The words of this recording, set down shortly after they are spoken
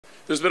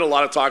there's been a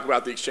lot of talk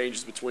about the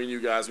exchanges between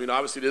you guys. I mean,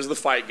 obviously, it is the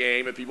fight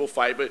game and people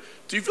fight, but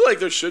do you feel like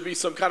there should be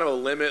some kind of a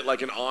limit,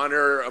 like an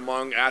honor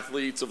among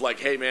athletes of like,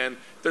 hey, man,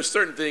 there's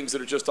certain things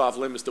that are just off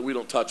limits that we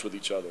don't touch with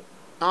each other?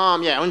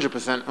 Yeah,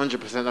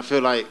 100%. I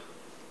feel like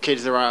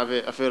kids are out of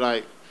it. I feel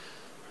like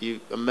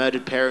a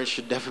murdered parent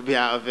should definitely be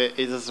out of it.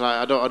 It's just like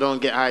I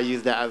don't get how you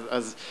use that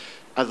as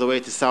a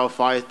way to sell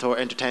fight or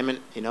entertainment,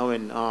 you know.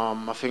 And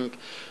I think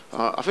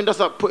that's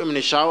like put him in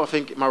the show. I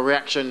think my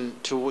reaction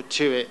to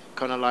it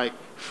kind of like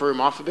threw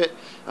him off a bit.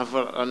 I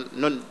felt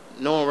no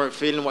one were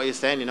feeling what you're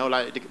saying, you know.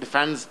 Like the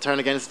fans turn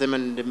against him,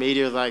 and the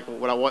media is like,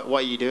 what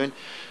are you doing?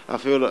 I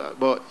feel,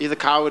 but he's a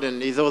coward,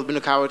 and he's always been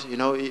a coward, you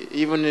know.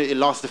 Even when he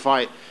lost the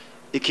fight,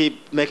 he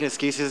keep making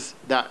excuses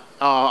that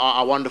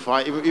I won the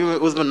fight.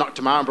 Even Usman knocked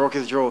him out and broke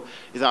his jaw.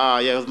 He's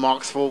like, yeah, it was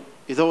Mark's fault.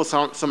 It's always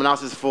someone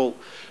else's fault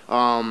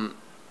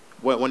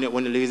when he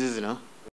loses, you know.